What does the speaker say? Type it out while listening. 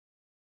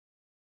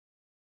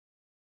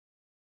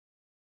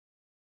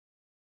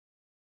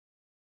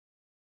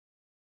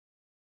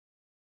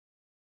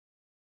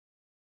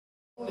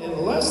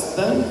In less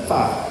than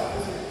 5.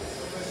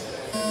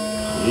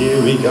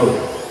 Here we go.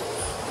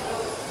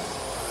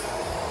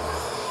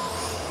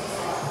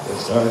 Good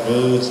start,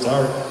 good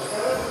start.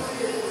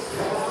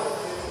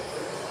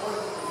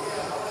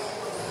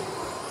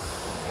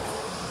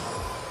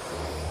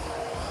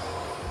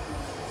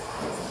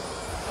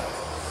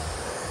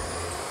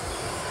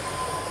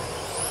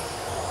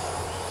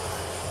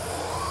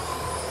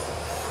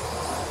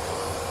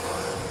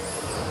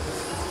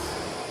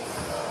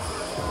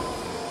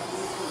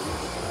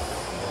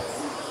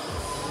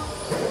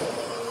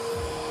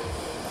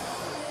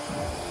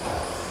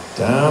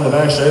 Down the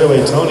back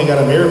straightaway, Tony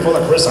got a mirror full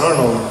of Chris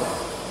Arnold.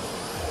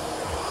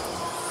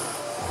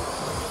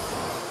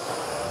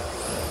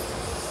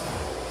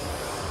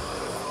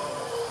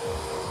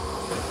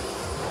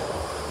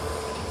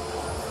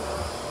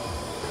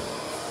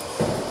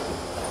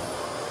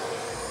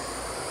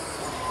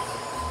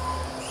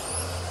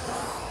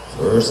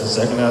 First and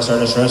second now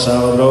starting to stretch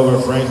out a little bit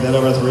over Frank, then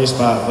over 3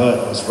 spot,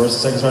 but as first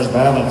and second starts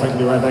battling, Frank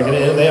will be right back in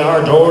it. They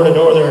are door to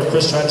door there.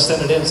 Chris trying to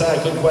send it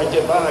inside, couldn't quite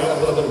get by, got a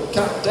little bit of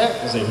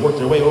contact as they work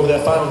their way over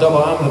that final double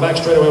onto the back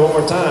straightaway one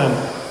more time.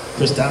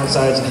 Chris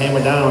downsides and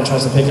hammer down,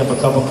 tries to pick up a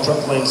couple of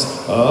truck lengths.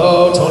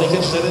 Oh, Tony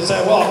catches that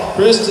inside walk.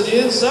 Chris to the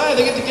inside,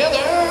 they get together,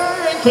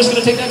 and Chris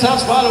gonna take that top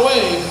spot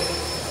away.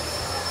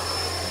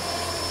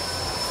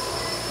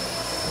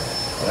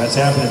 Well, that's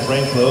happening,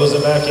 Frank closed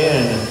it back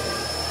in.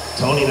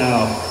 Tony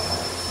now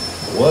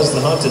was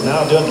the hunted,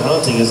 now doing the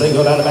hunting as they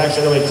go down the back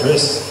straightaway.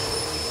 Chris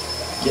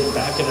getting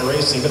back into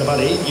racing. Been about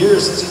 8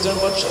 years since he's done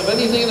much of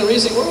anything in the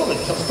racing world, and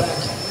comes back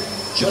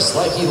just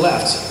like he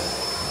left,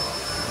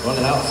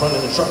 running out front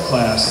in the truck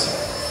class.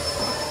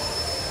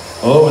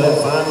 Over that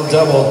final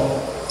double,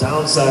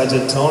 downside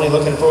to Tony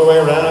looking for a way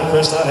around.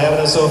 Chris not having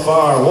it so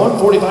far.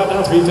 145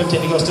 down,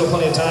 315 to go, still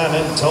plenty of time,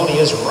 and Tony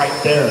is right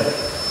there,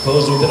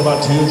 closed within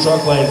about 2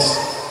 truck lengths.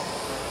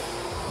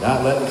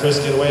 Not letting Chris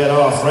get away at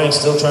all. Frank's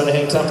still trying to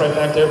hang tough right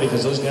back there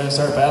because those guys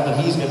start battling.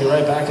 He's going to be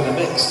right back in the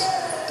mix.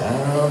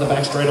 Down the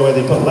back straightaway,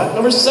 they put lap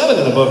number 7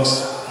 in the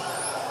books.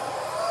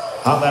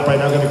 Hot lap right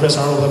now going to be Chris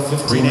Arnold with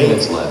 15.8. 3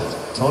 minutes left.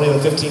 Tony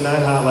with 15.9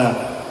 hot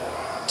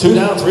lap. 2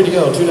 down, 3 to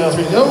go. 2 down,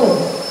 3 to go.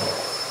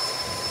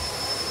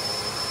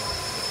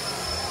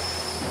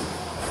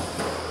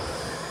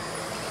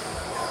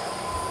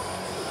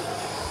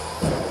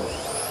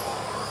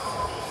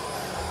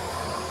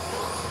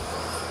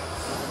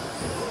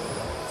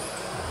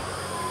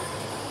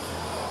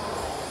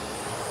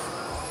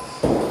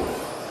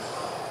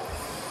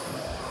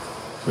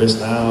 Chris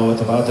now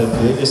with about the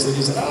biggest lead.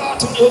 He's like, oh,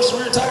 Tony hooks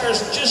rear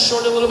tires, just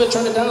short a little bit,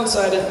 trying to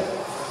downside it.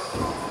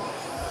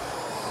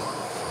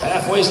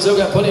 Halfway, still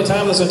got plenty of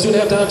time. There's a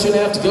 2.5 down,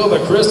 2.5 to go,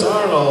 but Chris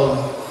Arnold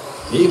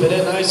keeping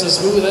it nice and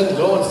smooth and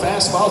going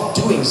fast while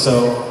doing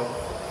so.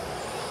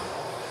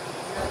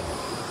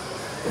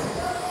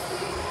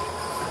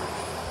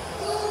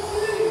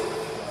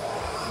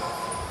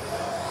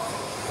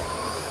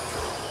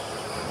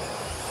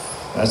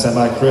 That's that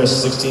by Chris,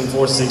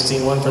 16.4,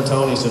 16.1 for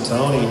Tony, so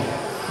Tony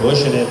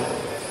pushing it,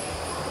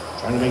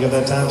 trying to make up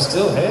that time.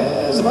 Still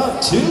has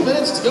about 2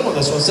 minutes to go on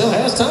this one. Still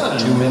has time.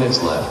 2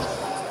 minutes left.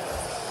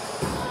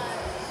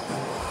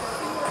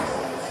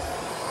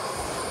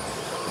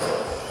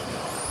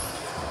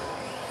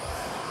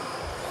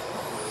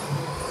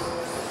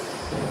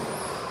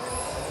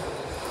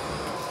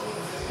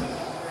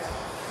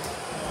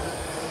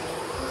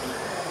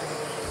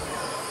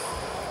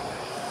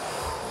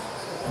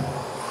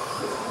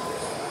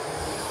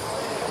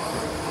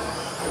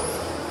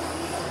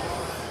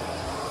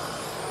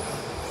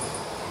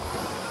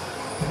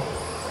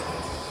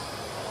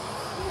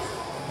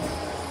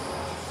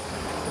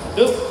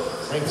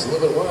 Frank's a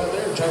little bit wide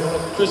there, trying to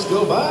let Chris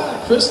go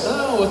by. Chris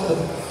now with the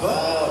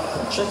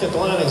check at the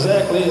line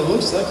exactly. It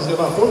looks like he's got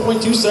about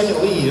 4.2 second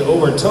lead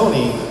over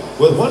Tony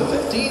with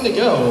 1:15 to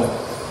go.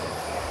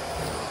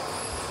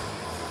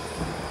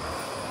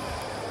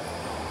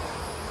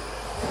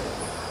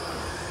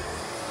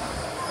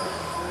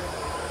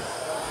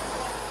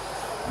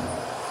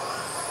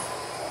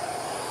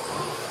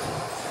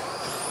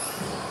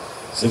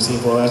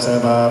 $16.4 last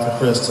time for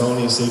Chris.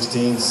 Tony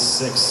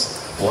 16.6.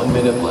 1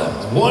 minute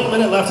left. 1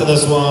 minute left of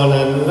this one,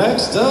 and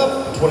next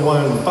up,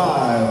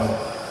 21.5.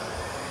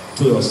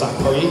 Two stock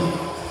buggy.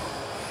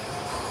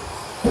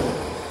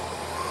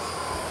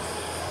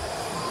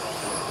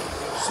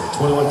 So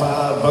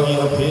 21.5 buggy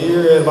up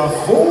here at about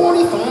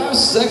 45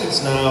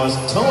 seconds now as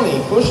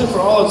Tony pushing for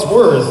all it's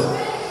worth.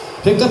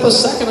 Picked up a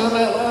second on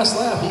that last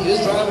lap. He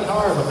is driving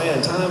hard, but man,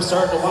 time's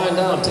starting to wind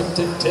down. Tick,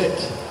 tick, tick.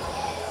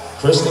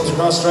 Chris comes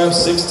across stripe,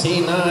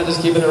 16.9,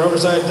 just keeping their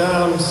overside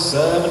down.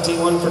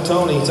 17.1 for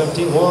Tony,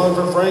 17.1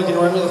 for Frank, and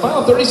we're in the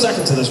final 30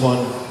 seconds of this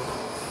one.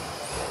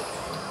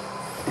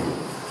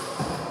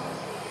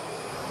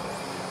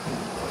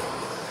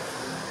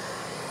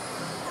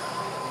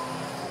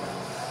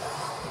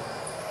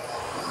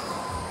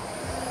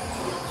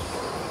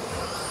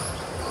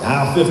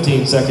 Now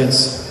 15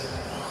 seconds.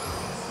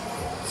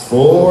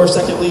 4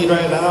 second lead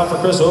right now for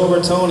Chris over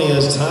Tony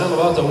as time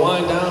about to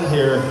wind down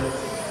here.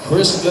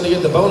 Chris is going to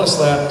get the bonus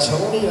lap.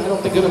 Tony, I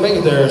don't think going to make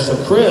it there. So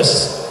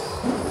Chris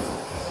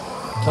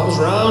comes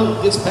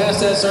around, gets past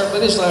that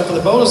start-finish line for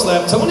the bonus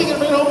lap. Tony going to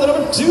bring it home to the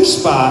number 2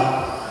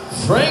 spot.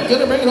 Frank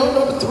going to bring it home to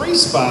the number 3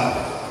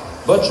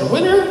 spot. But your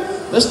winner,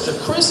 Mr.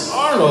 Chris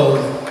Arnold,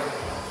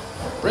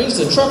 brings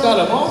the truck out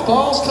of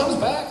mothballs, comes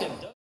back.